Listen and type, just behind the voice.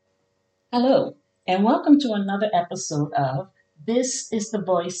Hello, and welcome to another episode of This is the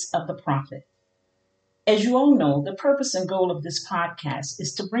Voice of the Prophet. As you all know, the purpose and goal of this podcast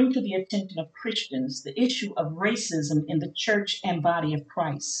is to bring to the attention of Christians the issue of racism in the church and body of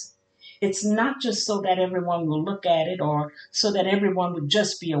Christ. It's not just so that everyone will look at it or so that everyone would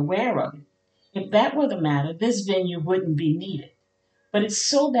just be aware of it. If that were the matter, this venue wouldn't be needed. But it's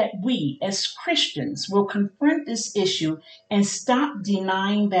so that we, as Christians, will confront this issue and stop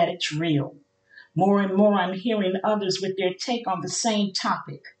denying that it's real. More and more, I'm hearing others with their take on the same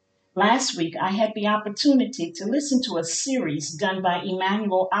topic. Last week, I had the opportunity to listen to a series done by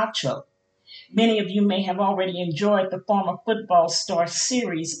Emmanuel Acho. Many of you may have already enjoyed the former football star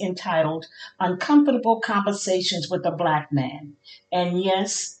series entitled Uncomfortable Conversations with a Black Man. And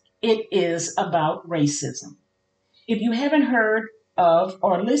yes, it is about racism. If you haven't heard of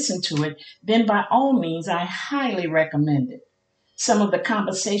or listened to it, then by all means, I highly recommend it. Some of the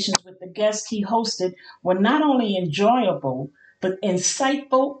conversations with the guests he hosted were not only enjoyable, but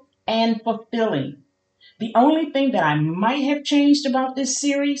insightful and fulfilling. The only thing that I might have changed about this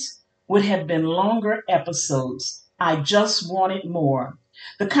series would have been longer episodes. I just wanted more.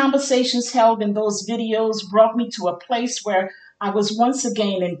 The conversations held in those videos brought me to a place where I was once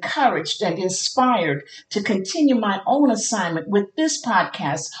again encouraged and inspired to continue my own assignment with this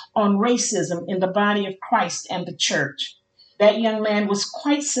podcast on racism in the body of Christ and the church. That young man was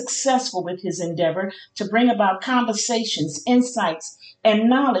quite successful with his endeavor to bring about conversations, insights, and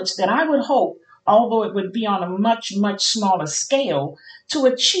knowledge that I would hope, although it would be on a much, much smaller scale, to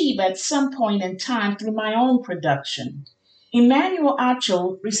achieve at some point in time through my own production. Emmanuel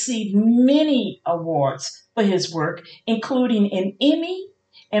Acho received many awards for his work, including an Emmy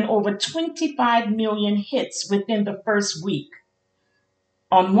and over 25 million hits within the first week.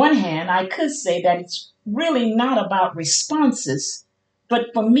 On one hand, I could say that it's really not about responses,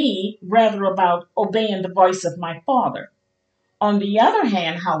 but for me, rather about obeying the voice of my Father. On the other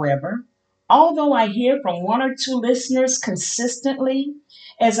hand, however, although I hear from one or two listeners consistently,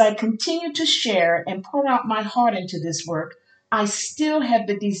 as I continue to share and pour out my heart into this work, I still have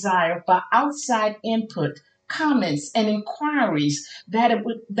the desire for outside input, comments, and inquiries that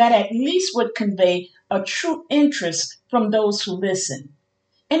at least would convey a true interest from those who listen.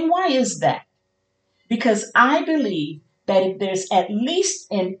 And why is that? Because I believe that if there's at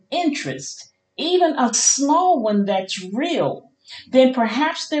least an interest, even a small one that's real, then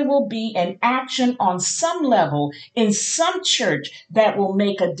perhaps there will be an action on some level in some church that will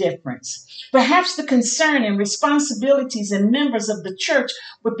make a difference. Perhaps the concern and responsibilities in members of the church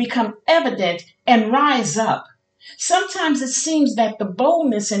would become evident and rise up. Sometimes it seems that the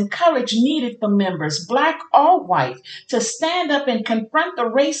boldness and courage needed for members, black or white, to stand up and confront the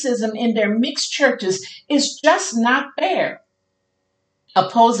racism in their mixed churches is just not there.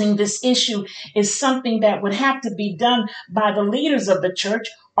 Opposing this issue is something that would have to be done by the leaders of the church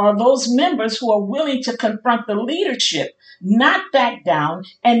or those members who are willing to confront the leadership, not back down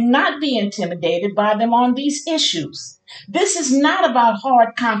and not be intimidated by them on these issues. This is not about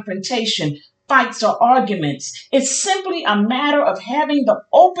hard confrontation, fights, or arguments. It's simply a matter of having the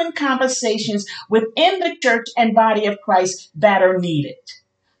open conversations within the church and body of Christ that are needed.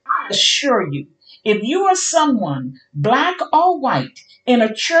 I assure you, if you are someone, black or white, in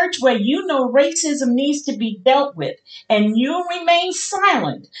a church where you know racism needs to be dealt with and you remain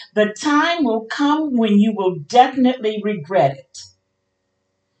silent, the time will come when you will definitely regret it.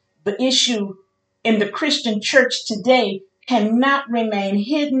 The issue in the Christian church today cannot remain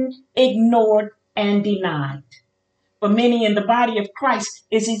hidden, ignored, and denied. For many in the body of Christ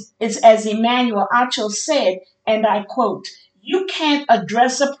is as Emmanuel Acho said, and I quote, "You can't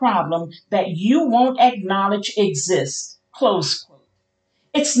address a problem that you won't acknowledge exists." Close quote.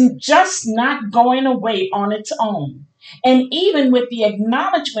 It's just not going away on its own. And even with the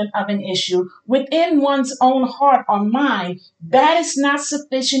acknowledgement of an issue within one's own heart or mind, that is not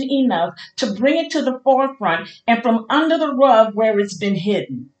sufficient enough to bring it to the forefront and from under the rug where it's been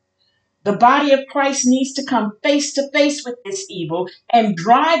hidden. The body of Christ needs to come face to face with this evil and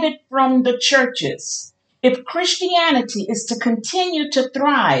drive it from the churches. If Christianity is to continue to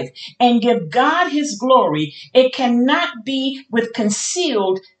thrive and give God his glory, it cannot be with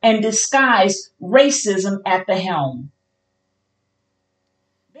concealed and disguised racism at the helm.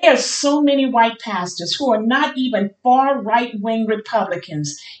 There are so many white pastors who are not even far right wing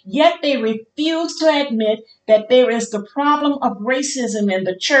Republicans, yet they refuse to admit that there is the problem of racism in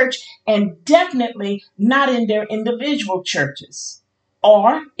the church and definitely not in their individual churches.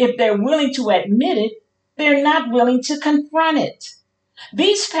 Or if they're willing to admit it, they're not willing to confront it.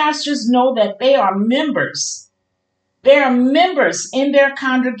 These pastors know that they are members There are members in their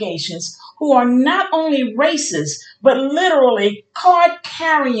congregations who are not only racist, but literally card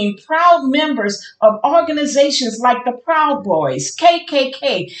carrying proud members of organizations like the Proud Boys,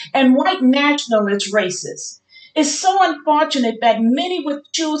 KKK, and white nationalist racists. It's so unfortunate that many would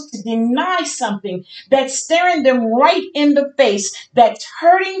choose to deny something that's staring them right in the face, that's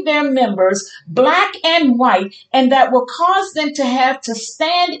hurting their members, black and white, and that will cause them to have to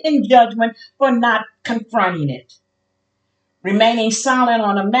stand in judgment for not confronting it. Remaining silent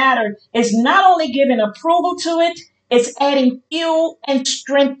on a matter is not only giving approval to it, it's adding fuel and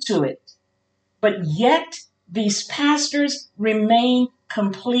strength to it. But yet, these pastors remain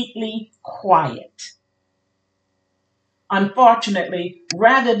completely quiet. Unfortunately,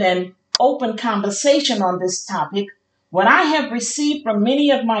 rather than open conversation on this topic, what I have received from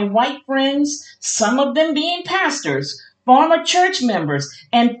many of my white friends, some of them being pastors, former church members,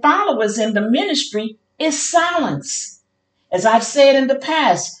 and followers in the ministry, is silence. As I've said in the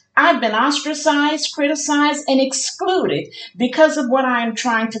past, I've been ostracized, criticized, and excluded because of what I am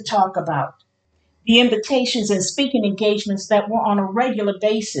trying to talk about. The invitations and speaking engagements that were on a regular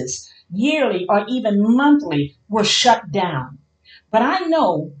basis, yearly or even monthly, were shut down. But I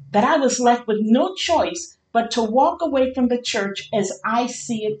know that I was left with no choice but to walk away from the church as I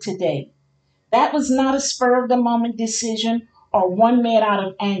see it today. That was not a spur of the moment decision or one made out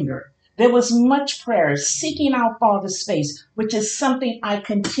of anger. There was much prayer, seeking our Father's face, which is something I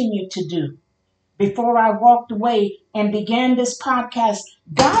continue to do. Before I walked away and began this podcast,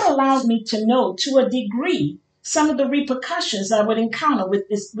 God allowed me to know to a degree some of the repercussions I would encounter with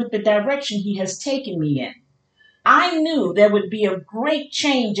the direction He has taken me in. I knew there would be a great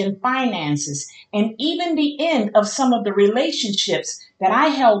change in finances and even the end of some of the relationships that I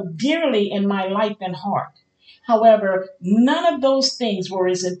held dearly in my life and heart. However, none of those things were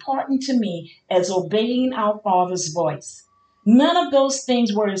as important to me as obeying our Father's voice. None of those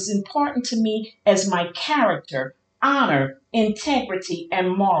things were as important to me as my character, honor, integrity,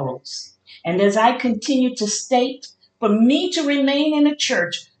 and morals. And as I continue to state, for me to remain in the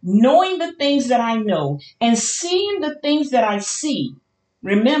church, knowing the things that I know and seeing the things that I see,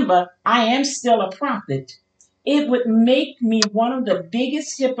 remember, I am still a prophet, it would make me one of the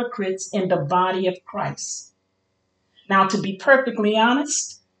biggest hypocrites in the body of Christ. Now, to be perfectly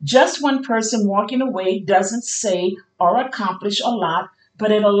honest, just one person walking away doesn't say or accomplish a lot, but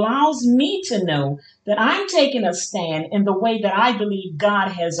it allows me to know that I'm taking a stand in the way that I believe God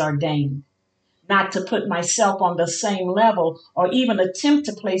has ordained. Not to put myself on the same level or even attempt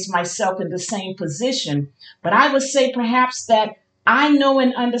to place myself in the same position, but I would say perhaps that I know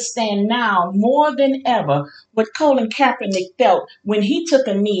and understand now more than ever what Colin Kaepernick felt when he took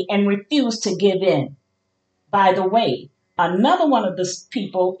a knee and refused to give in. By the way, another one of the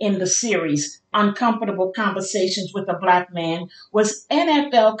people in the series, Uncomfortable Conversations with a Black Man, was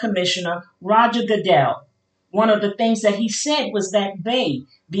NFL Commissioner Roger Goodell. One of the things that he said was that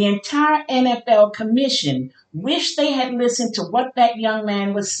the entire NFL Commission, wished they had listened to what that young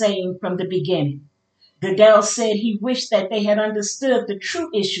man was saying from the beginning. Goodell said he wished that they had understood the true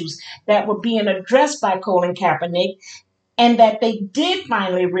issues that were being addressed by Colin Kaepernick and that they did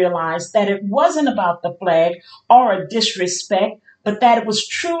finally realize that it wasn't about the flag or a disrespect, but that it was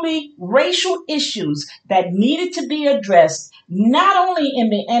truly racial issues that needed to be addressed, not only in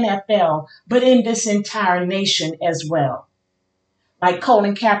the NFL, but in this entire nation as well. Like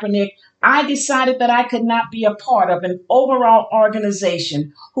Colin Kaepernick, I decided that I could not be a part of an overall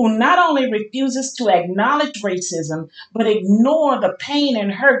organization who not only refuses to acknowledge racism, but ignore the pain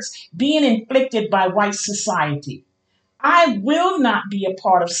and hurts being inflicted by white society. I will not be a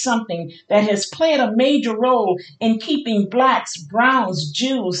part of something that has played a major role in keeping blacks, browns,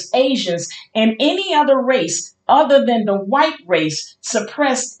 Jews, Asians, and any other race other than the white race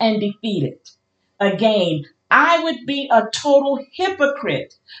suppressed and defeated. Again, I would be a total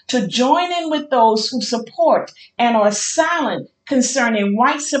hypocrite to join in with those who support and are silent concerning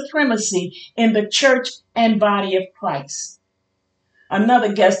white supremacy in the church and body of Christ.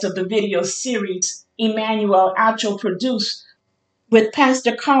 Another guest of the video series, Emmanuel Acho, produced with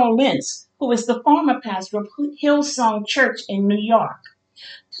Pastor Carl Lentz, who is the former pastor of Hillsong Church in New York.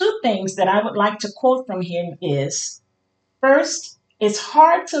 Two things that I would like to quote from him is, first, it's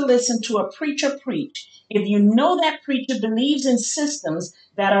hard to listen to a preacher preach if you know that preacher believes in systems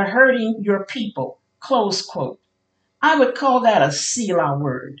that are hurting your people, close quote. I would call that a Selah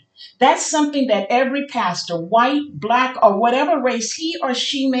word. That's something that every pastor, white, black, or whatever race he or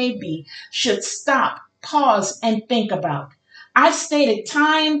she may be, should stop, pause, and think about. I've stated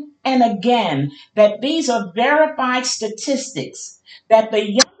time and again that these are verified statistics, that the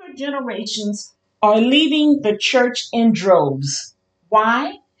younger generations are leaving the church in droves.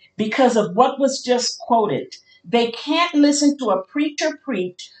 Why? Because of what was just quoted. They can't listen to a preacher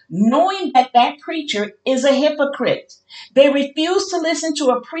preach knowing that that preacher is a hypocrite. They refuse to listen to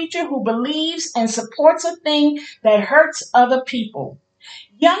a preacher who believes and supports a thing that hurts other people.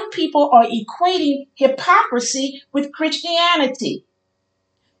 Young people are equating hypocrisy with Christianity.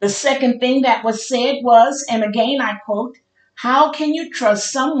 The second thing that was said was, and again I quote, how can you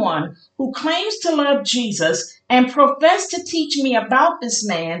trust someone who claims to love Jesus and profess to teach me about this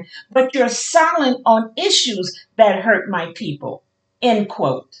man, but you're silent on issues that hurt my people? End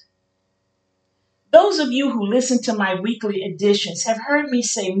quote. Those of you who listen to my weekly editions have heard me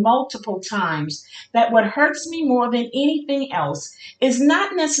say multiple times that what hurts me more than anything else is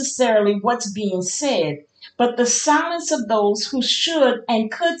not necessarily what's being said, but the silence of those who should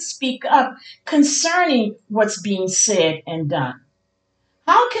and could speak up concerning what's being said and done.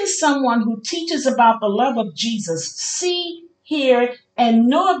 How can someone who teaches about the love of Jesus see, hear, and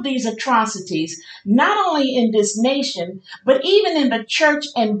know of these atrocities, not only in this nation, but even in the church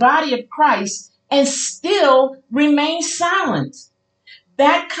and body of Christ, and still remain silent?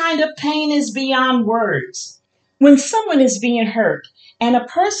 That kind of pain is beyond words. When someone is being hurt and a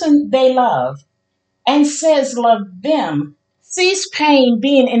person they love and says love them sees pain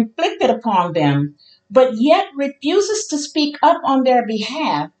being inflicted upon them, but yet refuses to speak up on their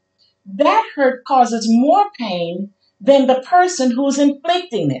behalf, that hurt causes more pain than the person who's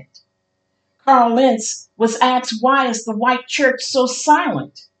inflicting it. Carl Lentz was asked, why is the white church so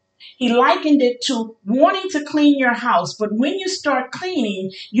silent? He likened it to wanting to clean your house, but when you start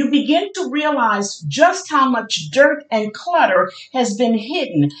cleaning, you begin to realize just how much dirt and clutter has been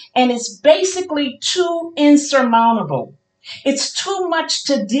hidden, and it's basically too insurmountable. It's too much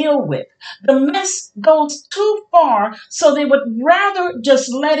to deal with. The mess goes too far, so they would rather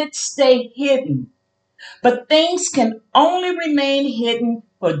just let it stay hidden. But things can only remain hidden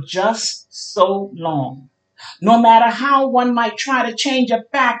for just so long. No matter how one might try to change a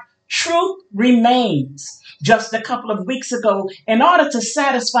fact, truth remains. Just a couple of weeks ago, in order to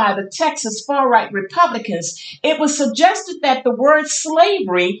satisfy the Texas far-right Republicans, it was suggested that the word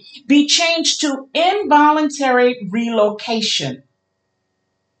slavery be changed to involuntary relocation.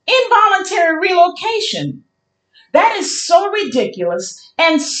 Involuntary relocation. That is so ridiculous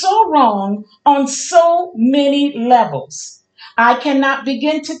and so wrong on so many levels. I cannot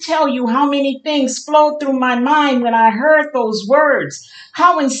begin to tell you how many things flowed through my mind when I heard those words.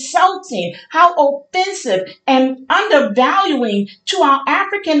 How insulting, how offensive, and undervaluing to our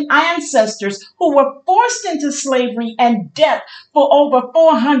African ancestors who were forced into slavery and death for over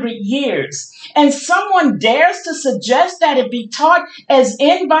 400 years. And someone dares to suggest that it be taught as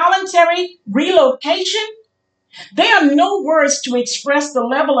involuntary relocation? There are no words to express the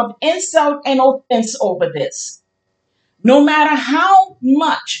level of insult and offense over this. No matter how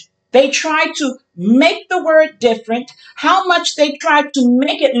much they try to make the word different, how much they try to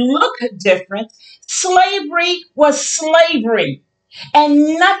make it look different, slavery was slavery.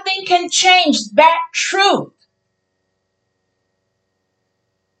 And nothing can change that truth.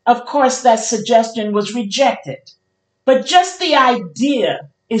 Of course, that suggestion was rejected. But just the idea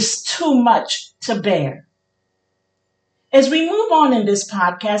is too much to bear. As we move on in this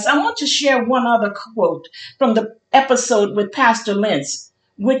podcast, I want to share one other quote from the episode with Pastor Lentz,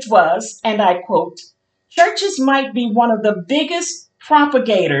 which was, and I quote, churches might be one of the biggest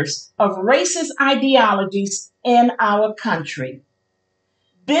propagators of racist ideologies in our country.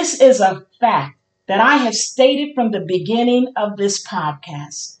 This is a fact that I have stated from the beginning of this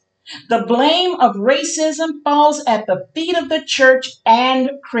podcast. The blame of racism falls at the feet of the church and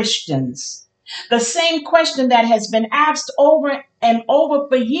Christians. The same question that has been asked over and over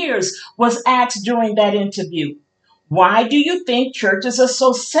for years was asked during that interview. Why do you think churches are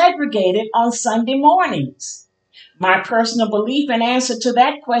so segregated on Sunday mornings? My personal belief and answer to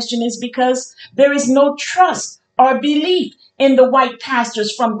that question is because there is no trust or belief in the white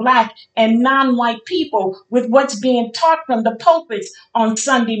pastors from black and non-white people with what's being taught from the pulpits on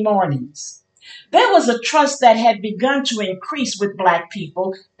Sunday mornings. There was a trust that had begun to increase with black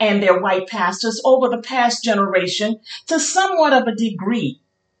people and their white pastors over the past generation to somewhat of a degree.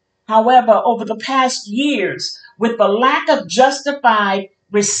 However, over the past years, with the lack of justified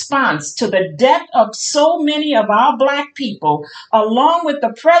response to the death of so many of our black people, along with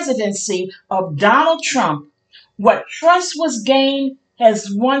the presidency of Donald Trump, what trust was gained has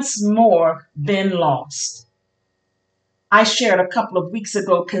once more been lost. I shared a couple of weeks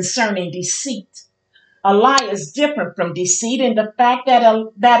ago concerning deceit. A lie is different from deceit in the fact that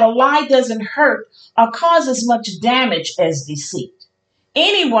a lie doesn't hurt or cause as much damage as deceit.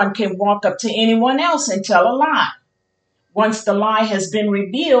 Anyone can walk up to anyone else and tell a lie. Once the lie has been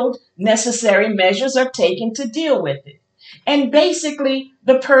revealed, necessary measures are taken to deal with it. And basically,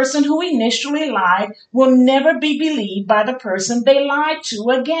 the person who initially lied will never be believed by the person they lied to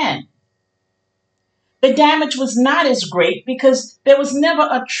again. The damage was not as great because there was never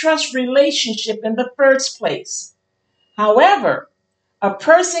a trust relationship in the first place. However, a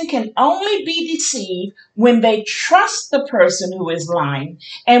person can only be deceived when they trust the person who is lying,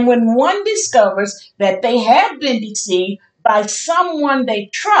 and when one discovers that they have been deceived by someone they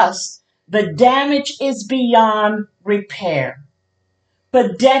trust, the damage is beyond repair.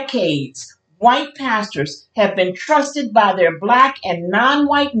 For decades, white pastors have been trusted by their black and non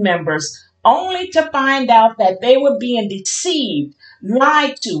white members only to find out that they were being deceived,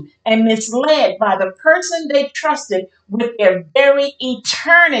 lied to, and misled by the person they trusted with their very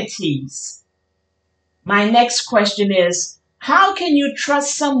eternities. My next question is, how can you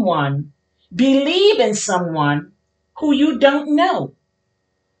trust someone, believe in someone who you don't know?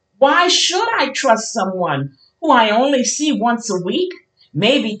 Why should I trust someone who I only see once a week,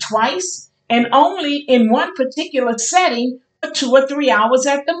 maybe twice, and only in one particular setting for 2 or 3 hours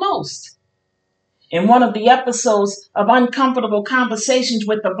at the most? In one of the episodes of Uncomfortable Conversations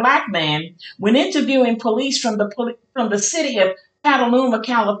with the Black Man, when interviewing police from the city of Petaluma,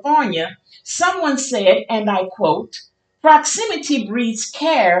 California, someone said, and I quote, "Proximity breeds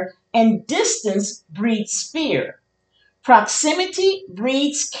care and distance breeds fear. Proximity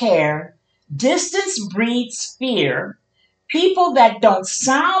breeds care, distance breeds fear. People that don't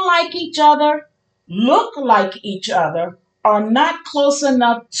sound like each other, look like each other, are not close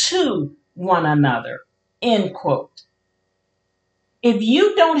enough to one another." End quote. If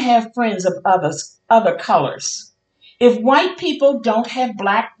you don't have friends of other colors, if white people don't have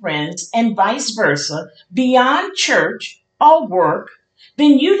black friends and vice versa beyond church or work,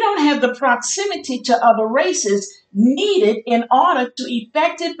 then you don't have the proximity to other races needed in order to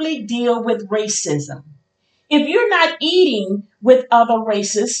effectively deal with racism. If you're not eating with other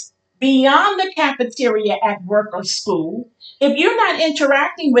races beyond the cafeteria at work or school, if you're not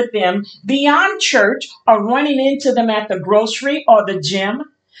interacting with them beyond church or running into them at the grocery or the gym,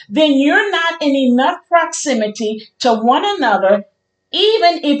 then you're not in enough proximity to one another,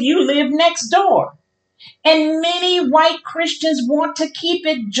 even if you live next door. And many white Christians want to keep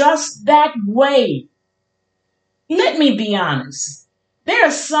it just that way. Let me be honest. There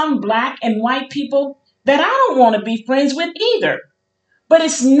are some black and white people that I don't want to be friends with either. But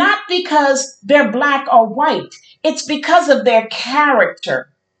it's not because they're black or white. It's because of their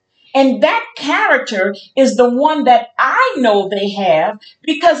character. And that character is the one that I know they have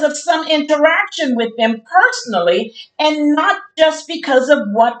because of some interaction with them personally and not just because of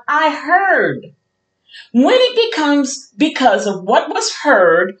what I heard. When it becomes because of what was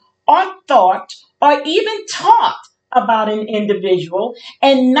heard or thought or even taught about an individual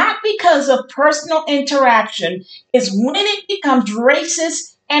and not because of personal interaction is when it becomes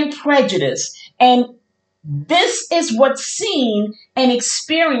racist and prejudice. And this is what's seen and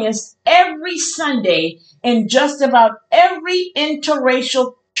experienced every Sunday in just about every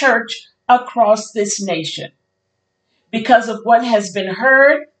interracial church across this nation because of what has been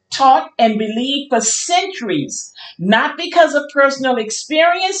heard, taught, and believed for centuries. Not because of personal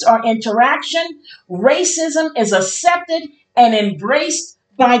experience or interaction, racism is accepted and embraced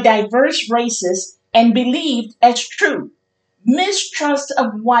by diverse races and believed as true. Mistrust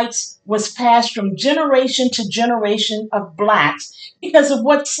of whites was passed from generation to generation of blacks because of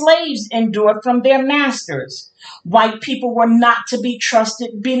what slaves endured from their masters. White people were not to be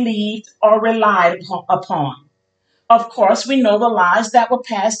trusted, believed, or relied upon. Of course, we know the lies that were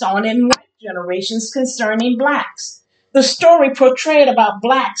passed on in white generations concerning blacks. The story portrayed about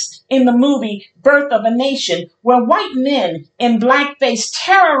blacks in the movie Birth of a Nation, where white men in blackface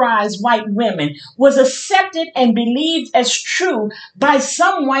terrorized white women, was accepted and believed as true by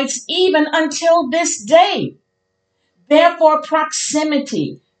some whites even until this day. Therefore,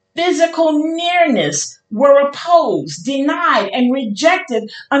 proximity, physical nearness were opposed, denied, and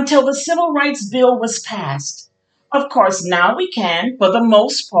rejected until the Civil Rights Bill was passed. Of course, now we can, for the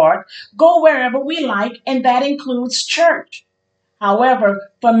most part, go wherever we like, and that includes church. However,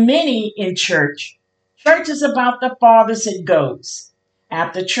 for many in church, church is about the farthest it goes.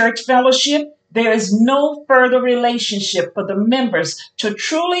 After church fellowship, there is no further relationship for the members to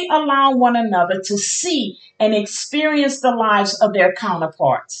truly allow one another to see and experience the lives of their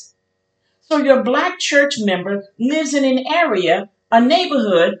counterparts. So your black church member lives in an area, a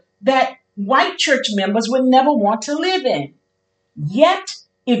neighborhood that white church members would never want to live in. Yet,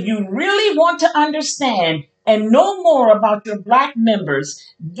 if you really want to understand and know more about your Black members,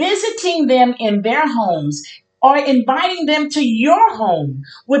 visiting them in their homes or inviting them to your home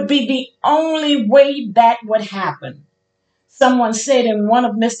would be the only way that would happen. Someone said in one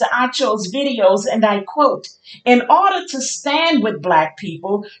of Mr. Acho's videos, and I quote, "In order to stand with Black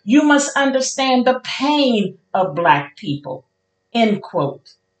people, you must understand the pain of Black people," end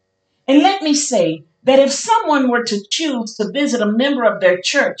quote. And let me say that if someone were to choose to visit a member of their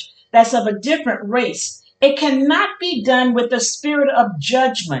church that's of a different race, it cannot be done with a spirit of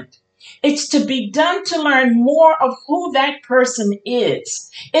judgment. It's to be done to learn more of who that person is.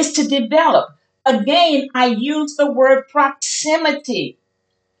 It's to develop. Again, I use the word proximity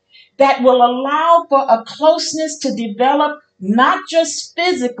that will allow for a closeness to develop not just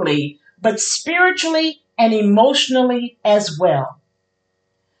physically, but spiritually and emotionally as well.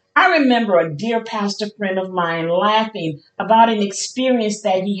 I remember a dear pastor friend of mine laughing about an experience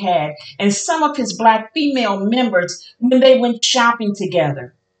that he had and some of his Black female members when they went shopping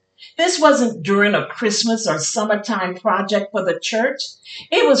together. This wasn't during a Christmas or summertime project for the church.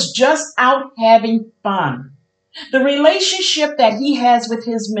 It was just out having fun. The relationship that he has with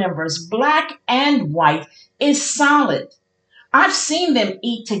his members, Black and white, is solid. I've seen them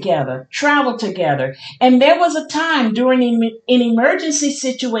eat together, travel together, and there was a time during an emergency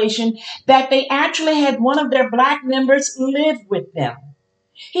situation that they actually had one of their Black members live with them.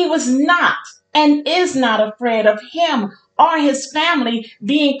 He was not and is not afraid of him or his family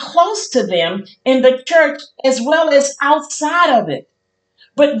being close to them in the church as well as outside of it.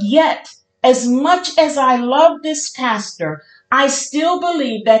 But yet, as much as I love this pastor, I still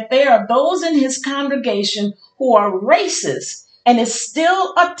believe that there are those in his congregation who are racist, and it's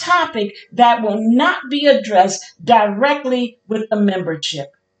still a topic that will not be addressed directly with the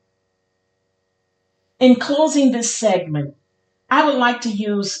membership. In closing this segment, I would like to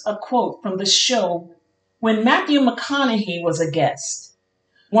use a quote from the show when Matthew McConaughey was a guest.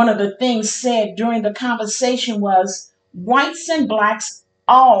 One of the things said during the conversation was, whites and Blacks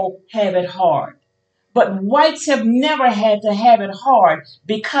all have it hard, but whites have never had to have it hard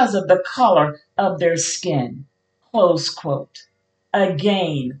because of the color of their skin. Close quote.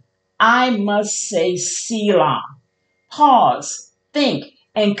 Again, I must say Selah. Pause, think,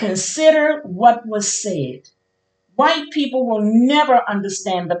 and consider what was said. White people will never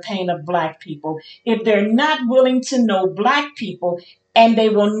understand the pain of Black people if they're not willing to know Black people, and they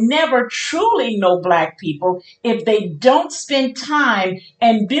will never truly know Black people if they don't spend time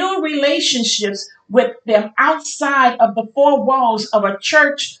and build relationships with them outside of the four walls of a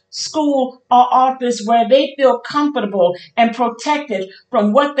church, school, or office where they feel comfortable and protected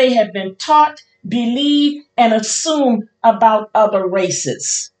from what they have been taught, believe, and assume about other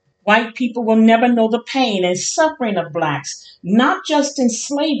races. White people will never know the pain and suffering of Blacks, not just in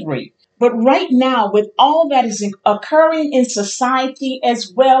slavery, but right now with all that is occurring in society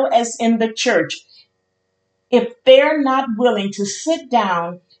as well as in the church. If they're not willing to sit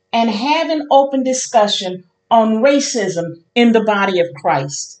down and have an open discussion on racism in the body of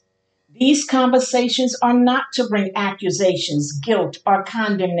Christ. These conversations are not to bring accusations, guilt, or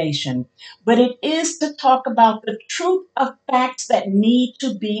condemnation, but it is to talk about the truth of facts that need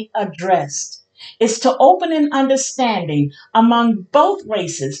to be addressed. It's to open an understanding among both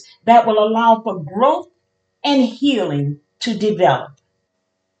races that will allow for growth and healing to develop.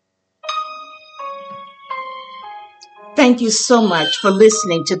 Thank you so much for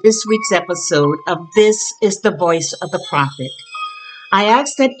listening to this week's episode of This is the Voice of the Prophet. I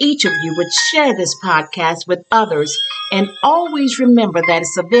ask that each of you would share this podcast with others and always remember that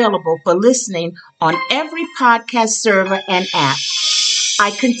it's available for listening on every podcast server and app.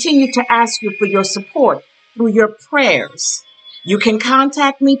 I continue to ask you for your support through your prayers. You can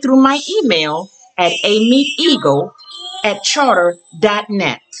contact me through my email at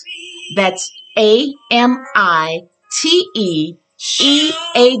amitteagle@charter.net. That's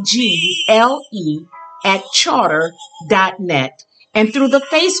AMITEEAGLE@charter.net, and through the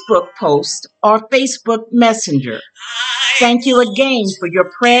Facebook post or Facebook Messenger. Thank you again for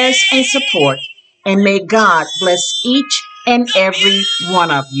your prayers and support, and may God bless each and every one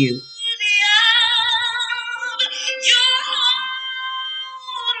of you.